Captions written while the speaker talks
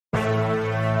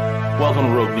Welcome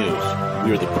to Rogue News.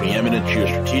 We are the preeminent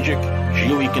geostrategic,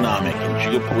 geoeconomic, and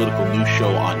geopolitical news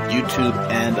show on YouTube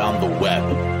and on the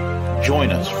web.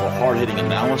 Join us for hard-hitting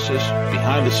analysis,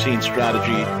 behind-the-scenes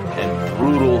strategy, and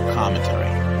brutal commentary.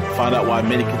 Find out why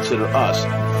many consider us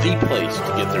the place to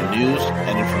get their news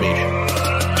and information.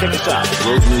 Check us out at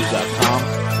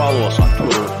roguenews.com. Follow us on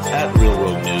Twitter at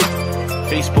RealRogueNews,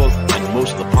 Facebook, and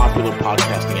most of the popular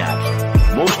podcasting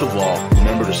apps. Most of all,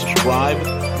 remember to subscribe,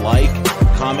 like,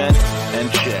 comment,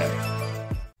 and share.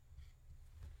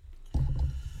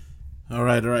 All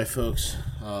right, folks.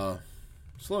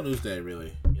 Slow news day,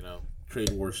 really. Trade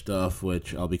war stuff,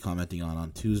 which I'll be commenting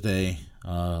on Tuesday.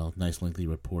 Nice lengthy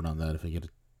report on that if I get a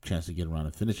chance to get around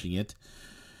to finishing it.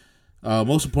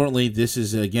 Most importantly, this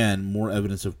is, again, more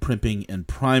evidence of primping and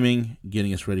priming,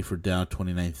 getting us ready for Dow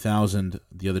 29,000.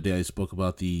 The other day I spoke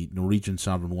about the Norwegian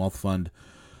Sovereign Wealth Fund,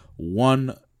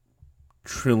 $1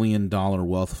 trillion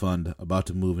wealth fund about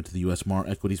to move into the U.S.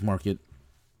 equities market.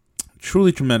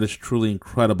 Truly tremendous, truly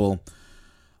incredible.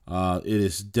 It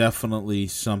is definitely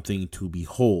something to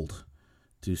behold,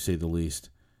 to say the least.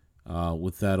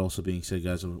 With that also being said,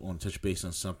 guys, I want to touch base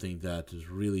on something that has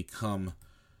really come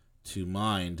to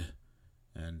mind,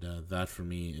 and that for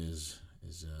me is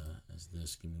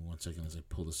this. Give me 1 second as I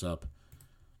pull this up.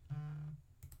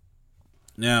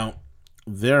 Now,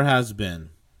 there has been,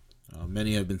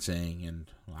 many have been saying, and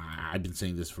I've been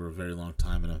saying this for a very long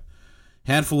time, and a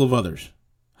handful of others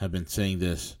have been saying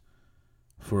this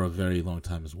for a very long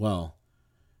time as well,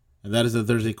 and that is that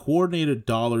there's a coordinated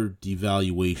dollar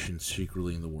devaluation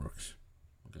secretly in the works.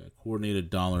 Okay, coordinated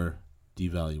dollar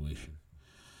devaluation.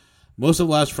 Most of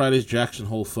last Friday's Jackson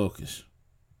Hole focus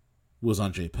was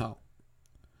on Jay Powell.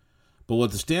 But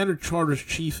what the Standard Charter's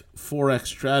chief Forex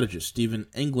strategist, Stephen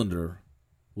Englander,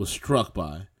 was struck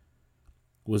by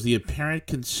was the apparent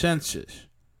consensus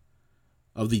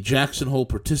of the Jackson Hole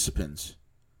participants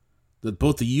that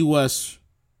both the U.S.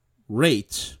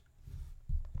 rates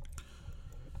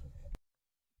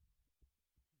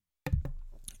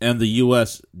and the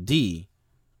USD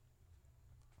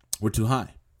were too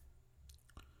high.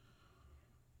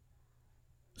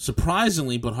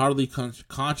 Surprisingly, but hardly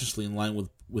consciously in line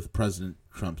with President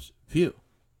Trump's view.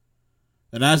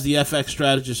 And as the FX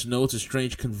strategist notes, a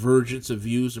strange convergence of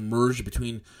views emerged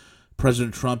between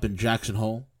President Trump and Jackson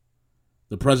Hole.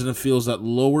 The president feels that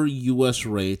lower U.S.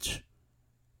 rates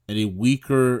and a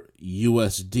weaker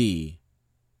USD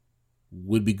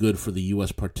would be good for the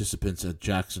U.S. participants at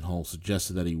Jackson Hole,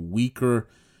 suggested that a weaker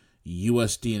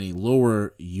USD and a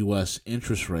lower U.S.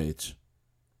 interest rates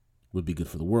would be good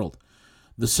for the world.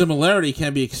 The similarity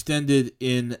can be extended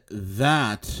in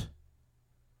that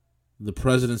the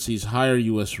presidency's higher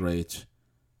U.S. rates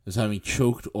as having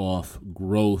choked off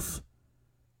growth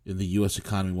in the U.S.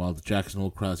 economy, while the Jackson Hole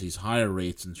crowd sees higher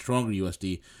rates and stronger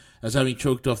USD as having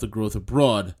choked off the growth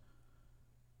abroad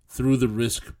through the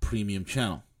risk premium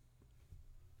channel.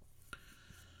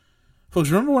 Folks,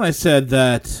 remember when I said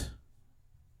that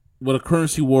what a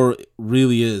currency war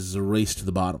really is a race to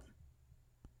the bottom?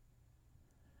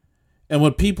 And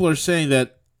what people are saying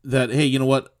that hey, you know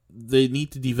what? They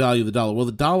need to devalue the dollar. Well,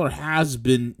 the dollar has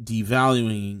been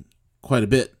devaluing quite a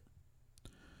bit.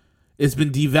 It's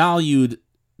been devalued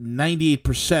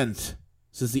 98%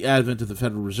 since the advent of the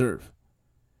Federal Reserve.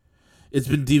 It's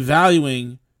been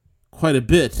devaluing quite a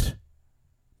bit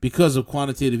because of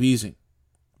quantitative easing,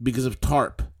 because of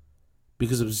TARP,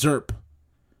 because of ZERP,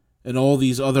 and all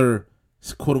these other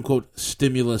quote-unquote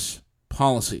stimulus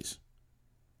policies.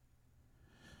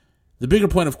 The bigger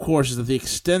point, of course, is that the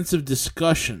extensive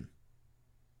discussion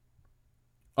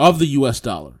of the U.S.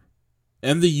 dollar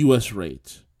and the U.S.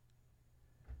 rates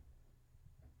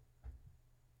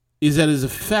is that it is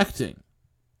affecting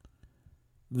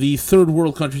the third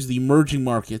world countries, the emerging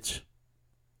markets,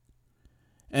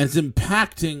 and it's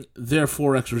impacting their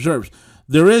Forex reserves.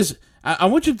 There is, I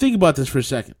want you to think about this for a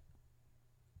second.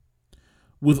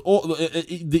 With all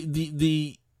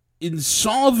the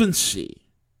insolvency,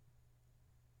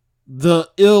 the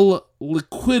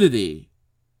illiquidity,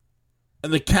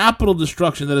 and the capital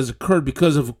destruction that has occurred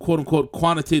because of quote-unquote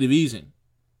quantitative easing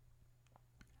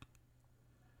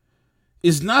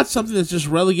is not something that's just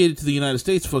relegated to the United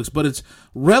States, folks, but it's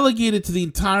relegated to the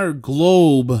entire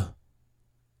globe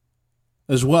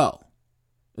as well.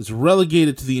 It's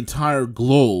relegated to the entire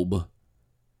globe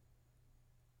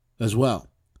as well.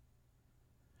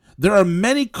 There are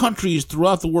many countries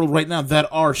throughout the world right now that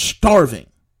are starving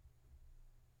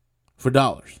for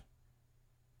dollars.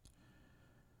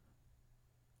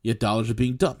 Yet dollars are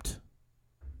being dumped.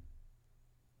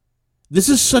 This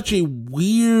is such a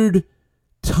weird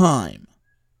time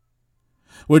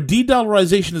where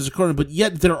de-dollarization is occurring, but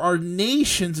yet there are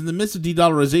nations in the midst of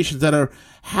de-dollarization that are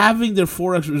having their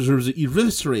forex reserves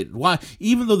eviscerated. Why?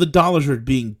 Even though the dollars are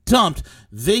being dumped,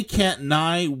 they can't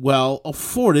nigh well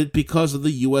afford it because of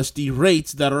the USD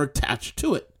rates that are attached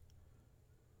to it.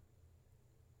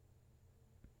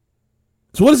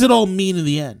 So what does it all mean in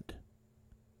the end?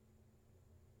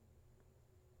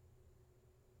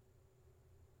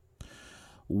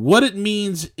 What it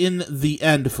means in the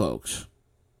end, folks,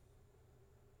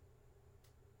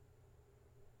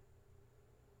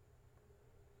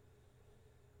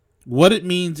 what it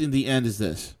means in the end is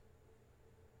this.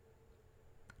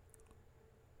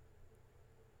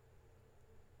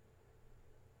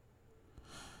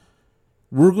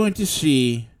 We're going to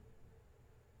see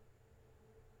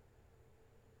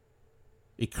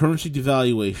a currency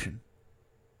devaluation,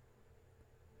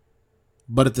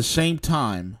 but at the same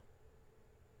time,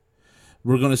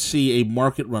 we're going to see a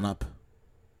market run-up.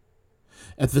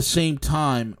 At the same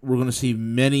time, we're going to see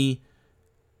many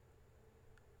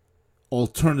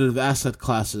alternative asset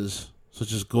classes,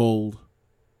 such as gold,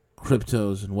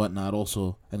 cryptos, and whatnot,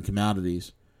 also, and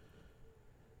commodities,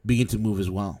 begin to move as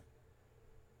well.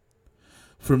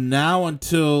 From now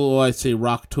until, I'd say,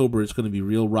 Rocktober, it's going to be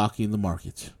real rocky in the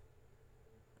markets.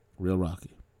 Real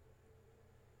rocky.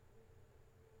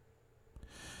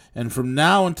 And from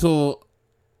now until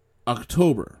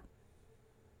October,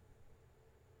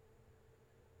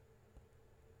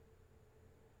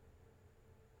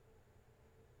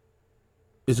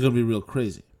 it's going to be real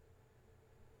crazy.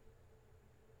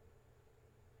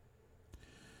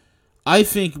 I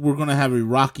think we're going to have a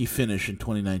rocky finish in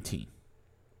 2019.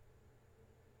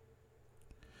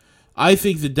 I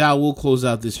think the Dow will close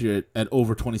out this year at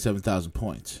over 27,000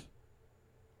 points.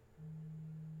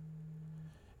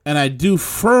 And I do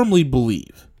firmly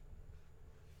believe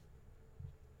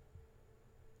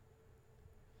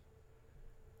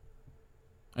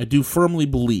that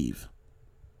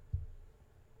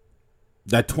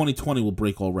 2020 will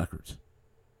break all records.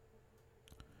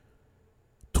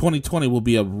 2020 will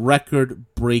be a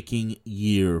record-breaking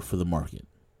year for the market.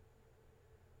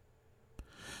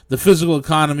 The physical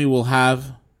economy will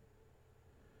have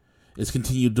its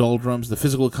continued doldrums. The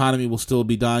physical economy will still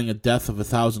be dying a death of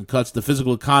 1,000 cuts. The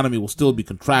physical economy will still be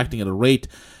contracting at a rate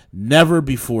never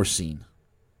before seen.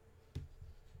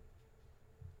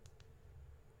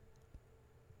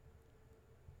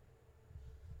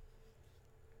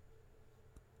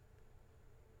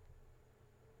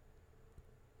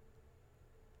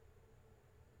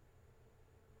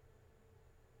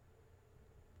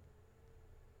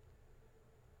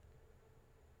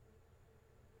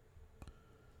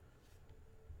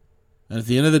 And at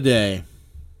the end of the day,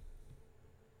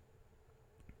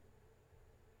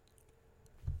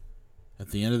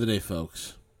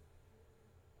 folks,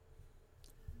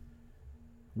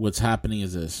 what's happening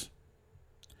is this.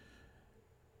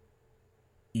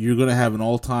 You're going to have an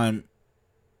all-time,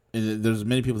 and there's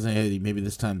many people saying, hey, maybe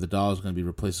this time the dollar is going to be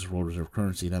replaced as world reserve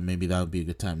currency. Now maybe that would be a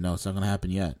good time. No, it's not going to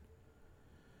happen yet.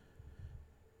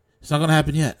 It's not going to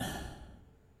happen yet.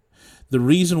 The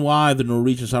reason why the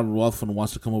Norwegian Sovereign Wealth Fund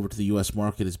wants to come over to the U.S.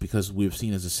 market is because we've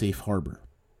seen it as a safe harbor.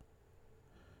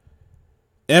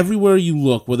 Everywhere you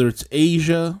look, whether it's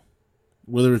Asia,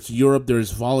 whether it's Europe, there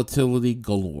is volatility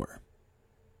galore.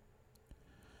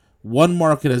 One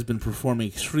market has been performing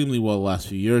extremely well the last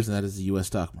few years, and that is the U.S.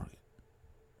 stock market.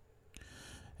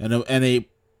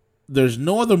 There's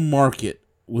no other market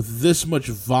with this much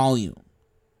volume,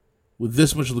 with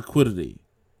this much liquidity,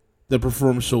 that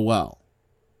performs so well.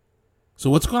 So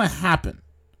what's going to happen?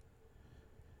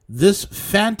 This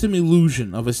phantom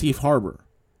illusion of a safe harbor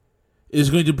is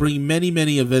going to bring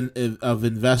many of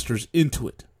investors into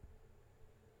it.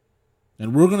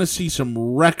 And we're going to see some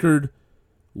record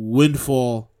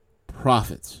windfall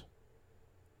profits.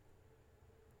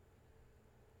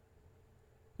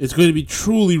 It's going to be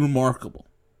truly remarkable.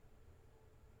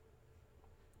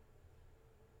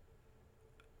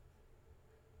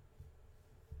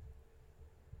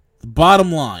 The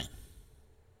bottom line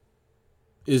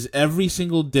is every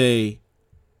single day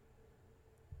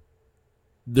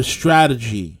the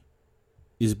strategy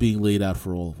is being laid out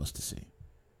for all of us to see.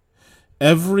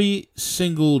 Every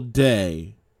single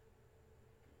day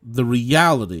the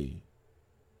reality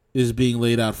is being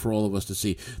laid out for all of us to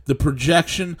see. The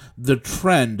projection, the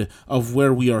trend of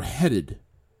where we are headed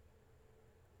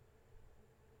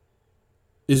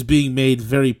is being made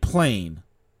very plain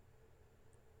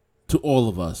to all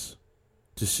of us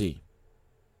to see.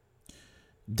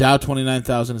 Dow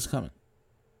 29,000 is coming.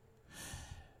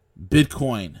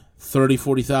 Bitcoin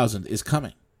 30,000-40,000 is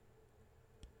coming.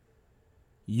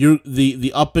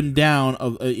 The up and down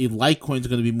of Litecoin is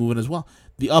going to be moving as well.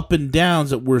 the up and downs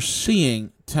that we're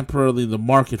seeing temporarily in the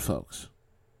market, folks,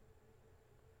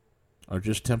 are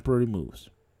just temporary moves.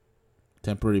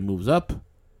 Temporary moves up,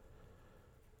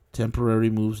 temporary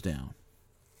moves down.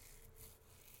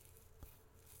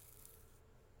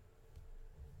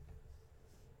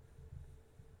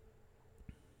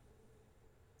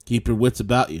 Keep your wits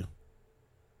about you.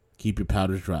 Keep your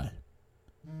powders dry.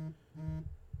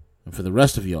 And for the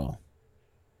rest of y'all,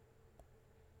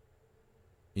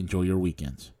 enjoy your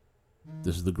weekends.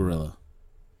 This is the Gorilla,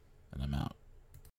 and I'm out.